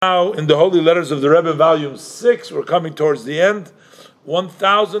Now, in the Holy Letters of the Rebbe, Volume 6, we're coming towards the end,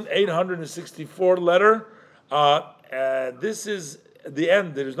 1,864 letter. This is the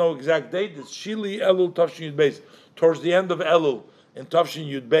end. There is no exact date. It's Shili Elul Tavshin Yud Beis, towards the end of Elul in Tavshin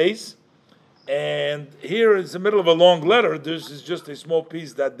Yud Beis. And here is the middle of a long letter. This is just a small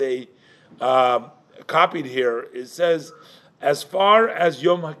piece that they copied here. It says, as far as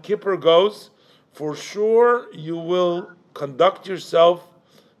Yom Kippur goes, for sure you will conduct yourself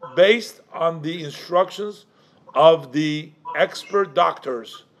based on the instructions of the expert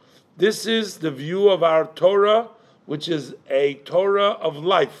doctors. This is the view of our Torah, which is a Torah of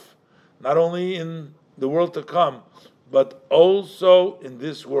life, not only in the world to come, but also in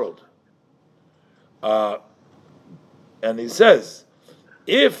this world. And he says,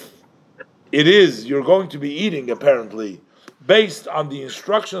 if it is you're going to be eating, apparently, based on the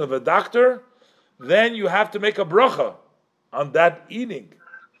instruction of a doctor, then you have to make a bracha on that eating.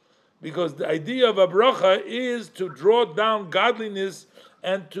 Because the idea of a bracha is to draw down godliness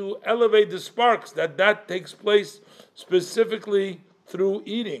and to elevate the sparks, that takes place specifically through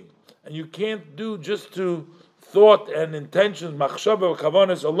eating. And you can't do just to thought and intentions, machshava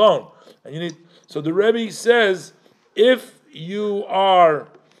kavanas alone. And you need. So the Rebbe says, if you are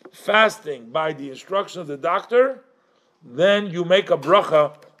fasting by the instruction of the doctor, then you make a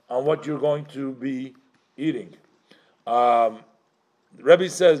bracha on what you're going to be eating. The Rebbe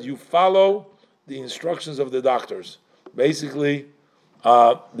says you follow the instructions of the doctors. Basically,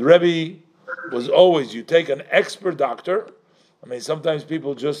 the Rebbe was always, you take an expert doctor. I mean, sometimes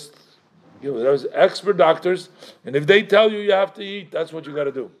people just, there's expert doctors, and if they tell you you have to eat, that's what you got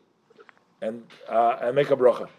to do. And make a bracha.